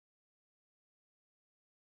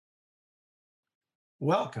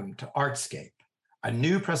Welcome to Artscape, a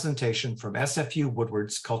new presentation from SFU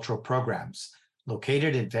Woodward's Cultural Programs,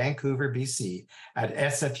 located in Vancouver, BC, at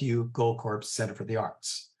SFU Goldcorp Centre for the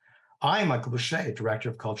Arts. I'm Michael Boucher, Director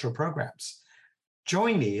of Cultural Programs.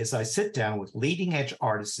 Join me as I sit down with leading-edge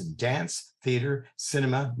artists in dance, theatre,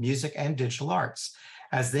 cinema, music, and digital arts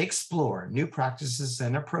as they explore new practices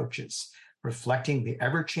and approaches, reflecting the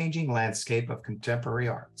ever-changing landscape of contemporary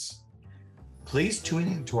arts. Please tune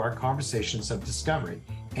into our conversations of discovery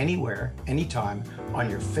anywhere, anytime on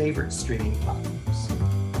your favorite streaming platforms.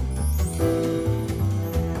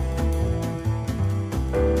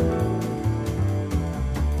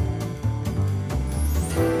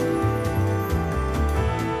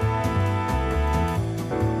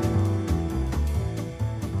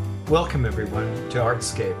 Welcome everyone to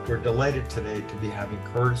Artscape. We're delighted today to be having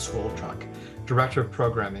Curtis Woloschuk, Director of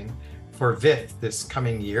Programming for VIFF this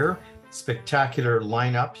coming year. Spectacular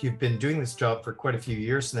lineup. You've been doing this job for quite a few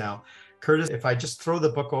years now. Curtis, if I just throw the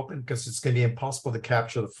book open, because it's going to be impossible to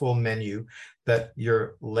capture the full menu that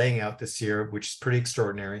you're laying out this year, which is pretty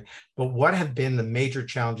extraordinary. But what have been the major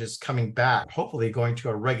challenges coming back, hopefully going to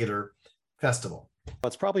a regular festival? Well,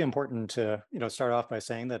 it's probably important to start off by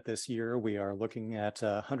saying that this year we are looking at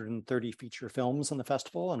 130 feature films in the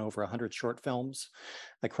festival and over 100 short films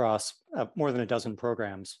across more than a dozen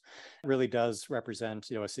programs. It really does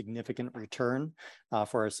represent a significant return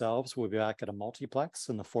for ourselves. We'll be back at a multiplex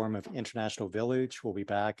in the form of International Village. We'll be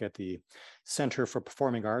back at the Center for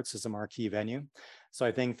Performing Arts as a marquee venue. So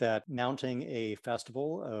I think that mounting a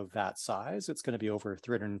festival of that size, it's going to be over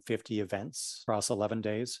 350 events across 11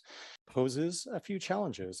 days, poses a few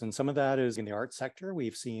challenges. And some of that is in the arts sector.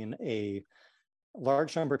 We've seen a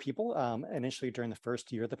large number of people initially during the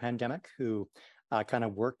first year of the pandemic who kind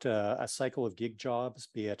of worked a cycle of gig jobs,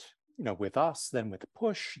 be it with us, then with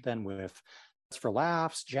Push, then with for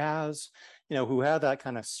Laughs, Jazz, who had that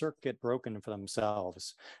kind of circuit broken for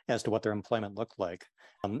themselves as to what their employment looked like.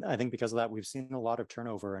 I think because of that, we've seen a lot of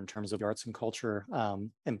turnover in terms of the arts and culture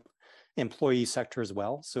employee sector as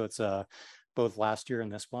well. So it's both last year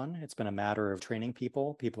and this one, it's been a matter of training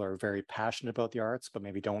people. People are very passionate about the arts, but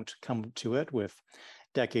maybe don't come to it with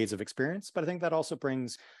decades of experience. But I think that also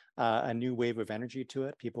brings a new wave of energy to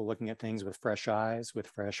it. People looking at things with fresh eyes, with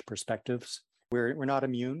fresh perspectives. We're not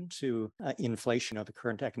immune to inflation of the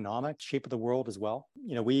current economic shape of the world as well.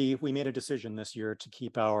 We made a decision this year to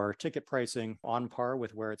keep our ticket pricing on par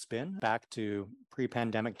with where it's been back to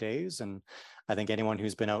pre-pandemic days. And I think anyone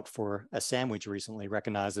who's been out for a sandwich recently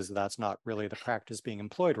recognizes that's not really the practice being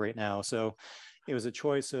employed right now. So it was a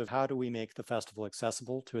choice of how do we make the festival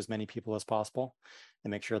accessible to as many people as possible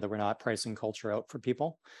and make sure that we're not pricing culture out for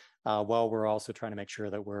people, while we're also trying to make sure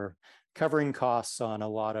that we're covering costs on a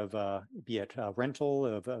lot of, be it rental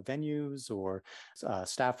of venues or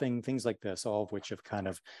staffing, things like this, all of which have kind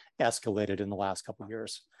of escalated in the last couple of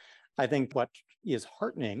years. I think what is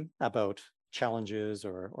heartening about challenges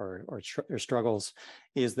or struggles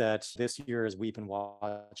is that this year, as we've been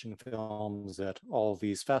watching films at all of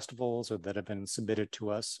these festivals or that have been submitted to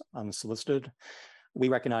us unsolicited, we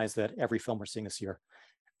recognize that every film we're seeing this year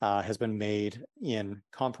has been made in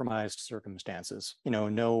compromised circumstances.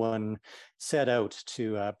 No one set out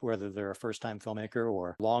to, whether they're a first-time filmmaker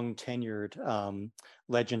or long-tenured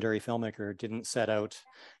legendary filmmaker, didn't set out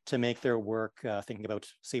to make their work thinking about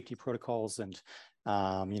safety protocols and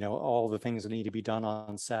all the things that need to be done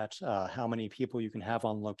on set, how many people you can have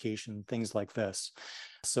on location, things like this.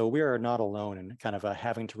 So we are not alone in kind of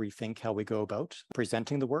having to rethink how we go about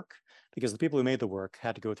presenting the work, because the people who made the work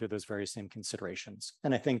had to go through those very same considerations.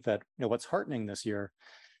 And I think that what's heartening this year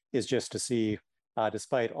is just to see,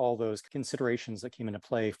 despite all those considerations that came into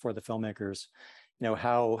play for the filmmakers,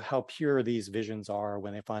 how pure these visions are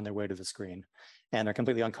when they find their way to the screen, and they're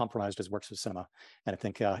completely uncompromised as works of cinema. And I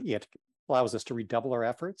think it allows us to redouble our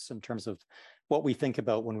efforts in terms of what we think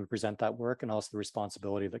about when we present that work, and also the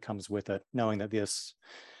responsibility that comes with it, knowing that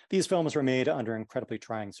these films were made under incredibly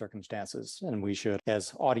trying circumstances, and we should,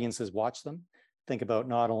 as audiences watch them, think about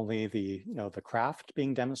not only the craft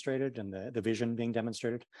being demonstrated and the vision being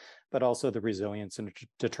demonstrated, but also the resilience and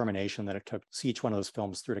determination that it took to see each one of those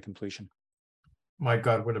films through to completion. My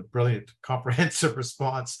God, what a brilliant, comprehensive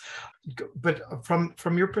response. But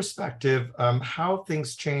from your perspective, how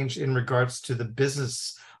things change in regards to the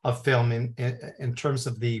business of film in terms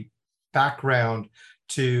of the background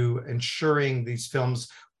to ensuring these films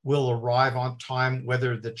will arrive on time,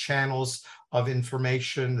 whether the channels of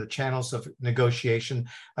information, the channels of negotiation,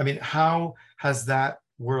 how has that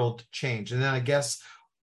world changed? And then I guess,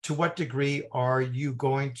 to what degree are you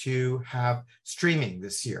going to have streaming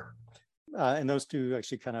this year? and those two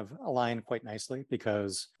actually kind of align quite nicely,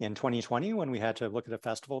 because in 2020, when we had to look at a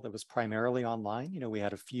festival that was primarily online, we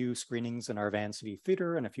had a few screenings in our Van City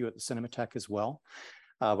Theater and a few at the Cinematheque as well.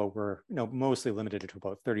 But we're mostly limited to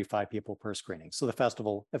about 35 people per screening. So the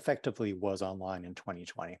festival effectively was online in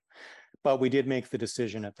 2020. But we did make the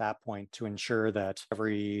decision at that point to ensure that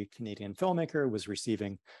every Canadian filmmaker was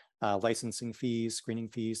receiving licensing fees, screening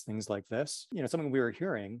fees, things like this. Something we were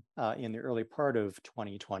hearing in the early part of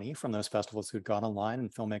 2020 from those festivals who'd gone online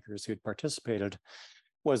and filmmakers who'd participated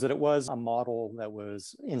was that it was a model that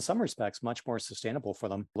was, in some respects, much more sustainable for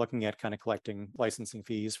them, looking at kind of collecting licensing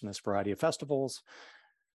fees from this variety of festivals,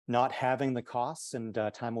 not having the costs and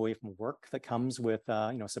time away from work that comes with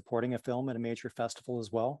supporting a film at a major festival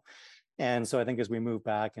as well. And so I think as we move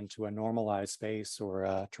back into a normalized space,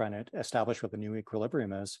 or trying to establish what the new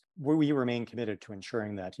equilibrium is, we remain committed to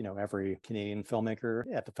ensuring that every Canadian filmmaker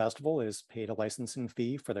at the festival is paid a licensing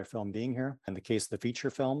fee for their film being here. In the case of the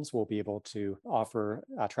feature films, we'll be able to offer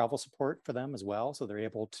travel support for them as well, so they're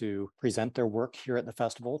able to present their work here at the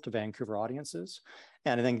festival to Vancouver audiences.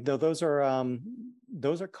 And I think those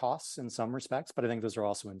are costs in some respects, but I think those are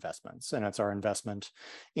also investments. And it's our investment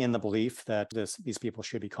in the belief that these people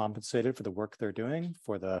should be compensated for the work they're doing,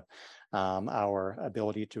 for our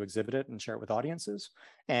ability to exhibit it and share it with audiences,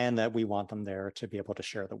 and that we want them there to be able to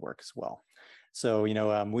share the work as well. So,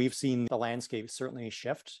 we've seen the landscape certainly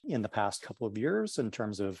shift in the past couple of years in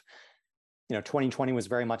terms of 2020 was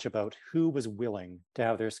very much about who was willing to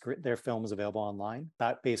have their films available online.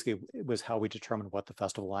 That basically was how we determined what the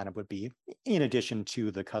festival lineup would be, in addition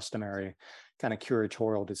to the customary kind of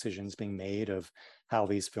curatorial decisions being made of how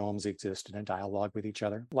these films exist in a dialogue with each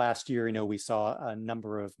other. Last year, we saw a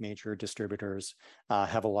number of major distributors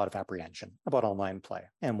have a lot of apprehension about online play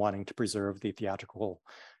and wanting to preserve the theatrical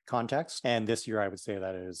context. And this year, I would say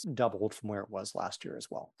that is doubled from where it was last year as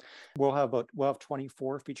well. We'll have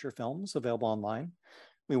 24 feature films available online.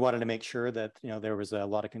 We wanted to make sure that there was a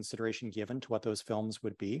lot of consideration given to what those films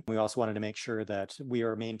would be. We also wanted to make sure that we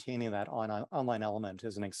are maintaining that online element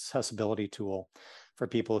as an accessibility tool for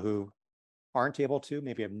people who aren't able to,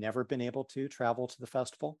 maybe have never been able to travel to the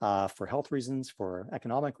festival for health reasons, for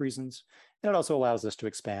economic reasons. And it also allows us to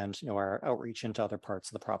expand our outreach into other parts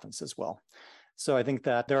of the province as well. So I think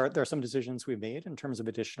that there are some decisions we've made in terms of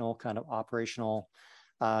additional kind of operational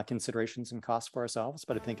considerations and costs for ourselves,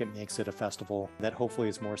 but I think it makes it a festival that hopefully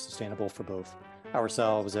is more sustainable for both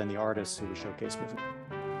ourselves and the artists who we showcase moving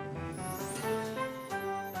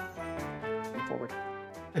forward.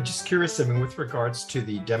 I'm just curious, with regards to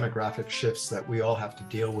the demographic shifts that we all have to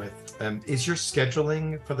deal with, is your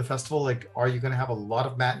scheduling for the festival, are you going to have a lot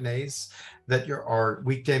of matinees that are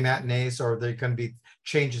weekday matinees, or are there going to be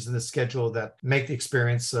changes in the schedule that make the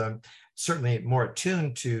experience certainly more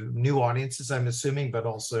attuned to new audiences, I'm assuming, but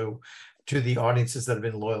also to the audiences that have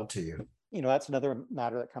been loyal to you? That's another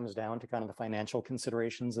matter that comes down to kind of the financial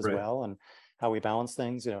considerations as Right. well, and how we balance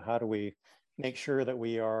things. How do we make sure that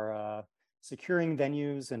we are securing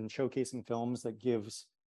venues and showcasing films that gives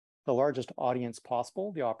the largest audience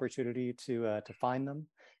possible the opportunity to find them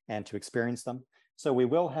and to experience them. So we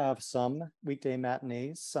will have some weekday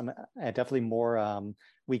matinees, some definitely more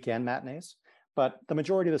weekend matinees, but the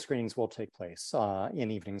majority of the screenings will take place in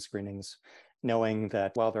evening screenings, knowing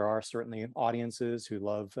that while there are certainly audiences who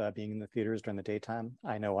love being in the theaters during the daytime,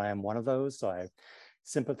 I know I am one of those, so I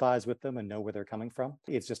sympathize with them and know where they're coming from.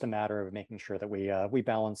 It's just a matter of making sure that we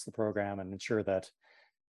balance the program and ensure that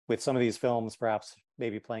with some of these films, perhaps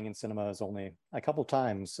maybe playing in cinemas only a couple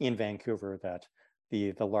times in Vancouver, that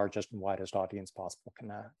the largest and widest audience possible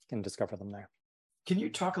can discover them there. Can you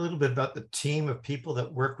talk a little bit about the team of people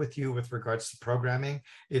that work with you with regards to programming?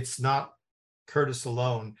 It's not Curtis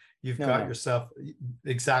alone. You've got yourself.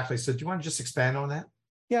 Exactly. So do you want to just expand on that?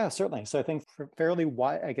 Yeah, certainly. So I think fairly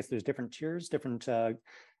wide, I guess there's different tiers, different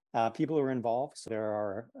people who are involved. So there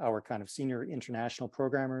are our kind of senior international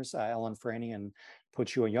programmers, Ellen Franny and Po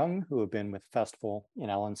Chu Young, who have been with the festival, in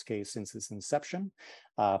Ellen's case, since its inception.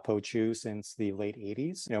 Po Chu since the late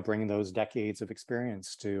 80s, bringing those decades of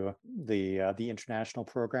experience to the international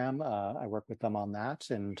program. I work with them on that.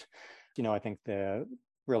 And, I think the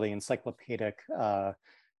really encyclopedic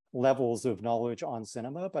levels of knowledge on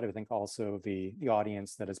cinema, but I think also the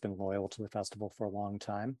audience that has been loyal to the festival for a long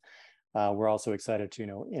time. We're also excited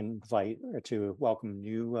to invite or to welcome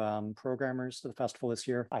new programmers to the festival this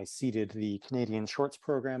year. I ceded the Canadian Shorts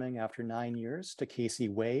programming after 9 years to Casey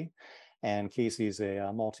Way, and Casey's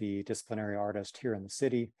a multidisciplinary artist here in the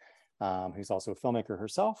city. who's also a filmmaker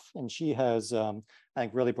herself. And she has, I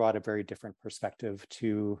think, really brought a very different perspective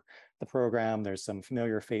to the program. There's some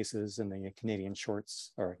familiar faces in the Canadian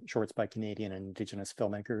shorts, or shorts by Canadian and Indigenous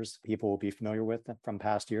filmmakers people will be familiar with from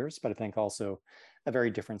past years, but I think also a very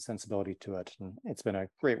different sensibility to it. And it's been a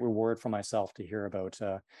great reward for myself to hear about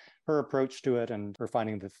her approach to it and her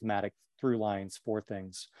finding the thematic through lines for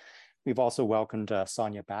things. We've also welcomed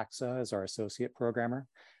Sonia Baxa as our associate programmer,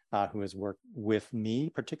 who has worked with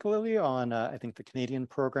me particularly on, I think, the Canadian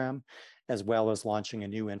program, as well as launching a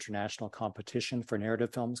new international competition for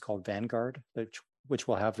narrative films called Vanguard, which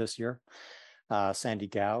we'll have this year. Sandy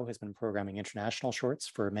Gao has been programming international shorts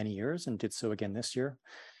for many years and did so again this year.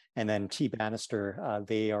 And then T. Bannister,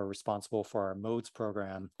 they are responsible for our modes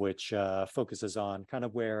program, which focuses on kind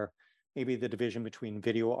of where maybe the division between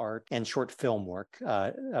video art and short film work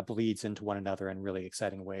bleeds into one another in really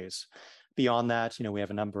exciting ways. Beyond that, we have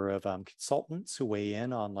a number of consultants who weigh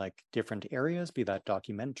in on like different areas, be that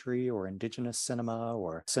documentary or Indigenous cinema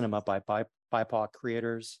or cinema by BIPOC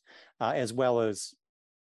creators, as well as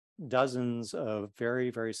dozens of very,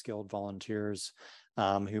 very skilled volunteers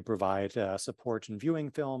who provide support in viewing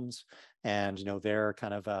films. And, their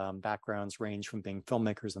kind of backgrounds range from being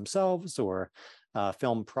filmmakers themselves or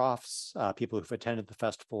film profs, people who've attended the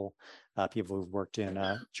festival, people who've worked in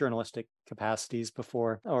journalistic capacities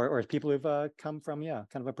before, or people who've come from, kind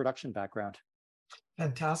of a production background.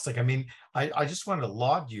 Fantastic. I mean, I just wanted to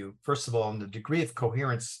laud you, first of all, on the degree of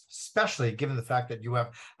coherence, especially given the fact that you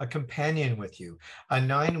have a companion with you, a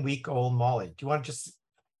 9-week-old Molly. Do you want to just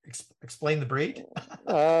explain the breed?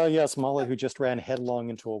 Yes, Molly, who just ran headlong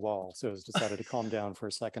into a wall, so has decided to calm down for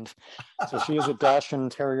a second. So she is a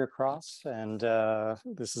Dachshund Terrier cross, and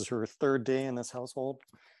this is her 3rd day in this household.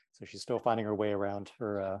 So she's still finding her way around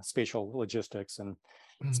her spatial logistics and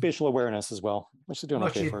spatial awareness as well, which is doing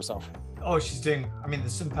okay for herself. Oh, she's doing, I mean, the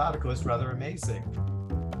simpatico is rather amazing.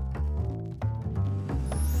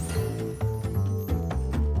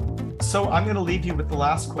 So I'm going to leave you with the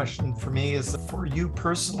last question for me is, for you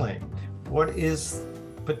personally, what is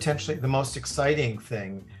potentially the most exciting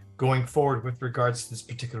thing going forward with regards to this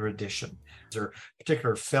particular edition? Is there a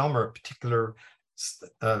particular film or a particular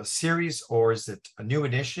series, or is it a new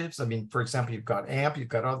initiatives? I mean, for example, you've got AMP, you've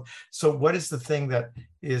got all. So what is the thing that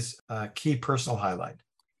is a key personal highlight?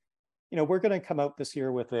 We're going to come out this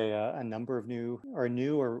year with a number of new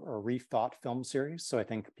or rethought film series. So I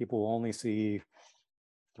think people will only see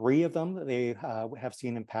 3 of them that they have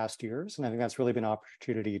seen in past years. And I think that's really been an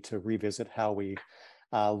opportunity to revisit how we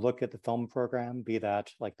look at the film program, be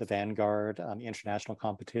that like the Vanguard international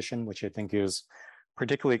competition, which I think is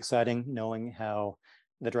particularly exciting, knowing how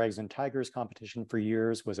the Dragons and Tigers competition for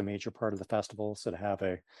years was a major part of the festival. So to have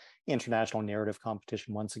a international narrative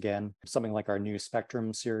competition once again, something like our new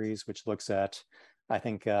Spectrum series, which looks at, I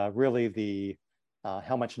think, really the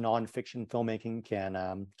how much nonfiction filmmaking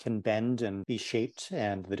can bend and be shaped,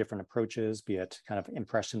 and the different approaches, be it kind of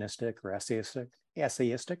impressionistic or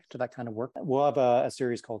essayistic to that kind of work. We'll have a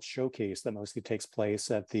series called Showcase that mostly takes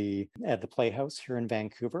place at the Playhouse here in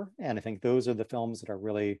Vancouver. And I think those are the films that are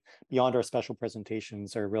really, beyond our special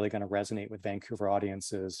presentations, are really going to resonate with Vancouver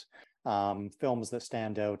audiences. Films that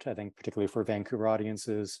stand out, I think, particularly for Vancouver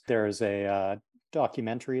audiences. There's a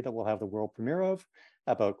documentary that we'll have the world premiere of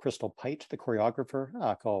about Crystal Pite, the choreographer,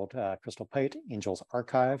 called Crystal Pite, Angel's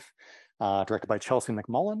Archive, directed by Chelsea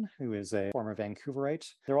McMullen, who is a former Vancouverite.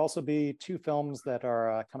 There'll also be 2 films that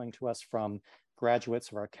are coming to us from graduates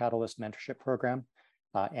of our Catalyst mentorship program,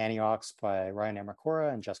 Antiochs by Ryan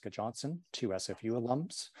Amarcora and Jessica Johnson, 2 SFU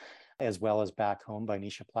alums, as well as Back Home by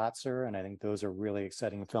Nisha Platzer. And I think those are really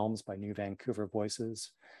exciting films by new Vancouver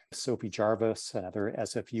voices. Sophie Jarvis, another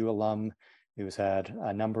SFU alum, who's had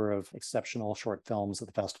a number of exceptional short films at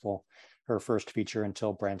the festival. Her first feature,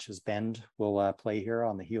 Until Branches Bend, will play here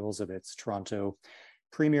on the heels of its Toronto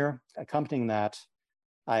premiere. Accompanying that,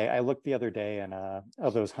 I looked the other day, and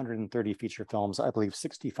of those 130 feature films, I believe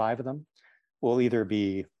 65 of them will either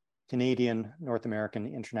be Canadian, North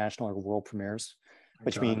American, international, or world premieres,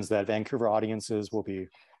 which means that Vancouver audiences will be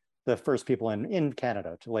the first people in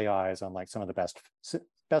Canada to lay eyes on like some of the best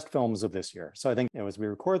films of this year. So I think as we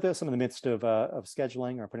record this, I'm in the midst of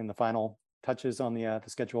scheduling or putting the final touches on the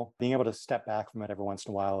schedule. Being able to step back from it every once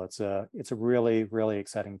in a while, it's a really, really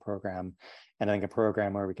exciting program. And I think a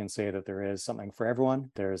program where we can say that there is something for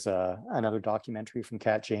everyone. There's another documentary from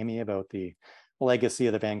Kat Jamie about the legacy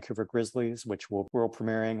of the Vancouver Grizzlies, which will world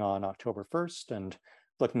premiering on October 1st, and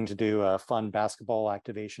looking to do a fun basketball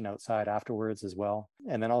activation outside afterwards as well.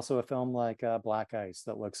 And then also a film like Black Ice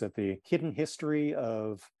that looks at the hidden history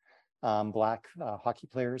of Black hockey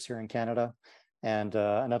players here in Canada. and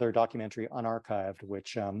another documentary, Unarchived,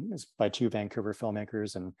 which is by two Vancouver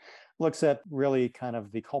filmmakers and looks at really kind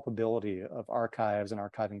of the culpability of archives and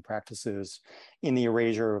archiving practices in the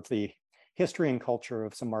erasure of the history and culture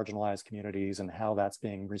of some marginalized communities, and how that's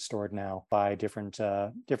being restored now by different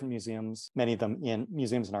museums, many of them in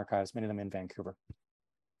museums and archives, many of them in Vancouver.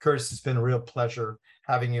 Curtis, it's been a real pleasure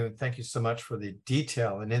having you, and thank you so much for the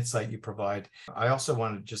detail and insight you provide. I also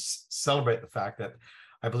want to just celebrate the fact that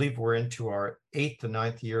I believe we're into our 8th and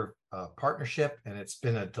 9th year partnership, and it's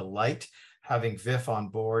been a delight having VIFF on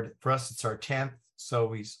board. For us, it's our 10th, so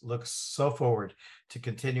we look so forward to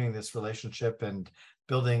continuing this relationship and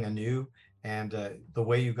building anew. And the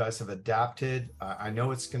way you guys have adapted, I know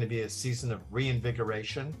it's going to be a season of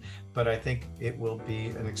reinvigoration, but I think it will be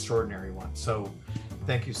an extraordinary one. So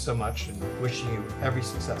thank you so much, and wishing you every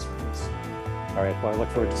success with this. All right, well, I look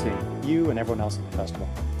forward to seeing you and everyone else at the festival.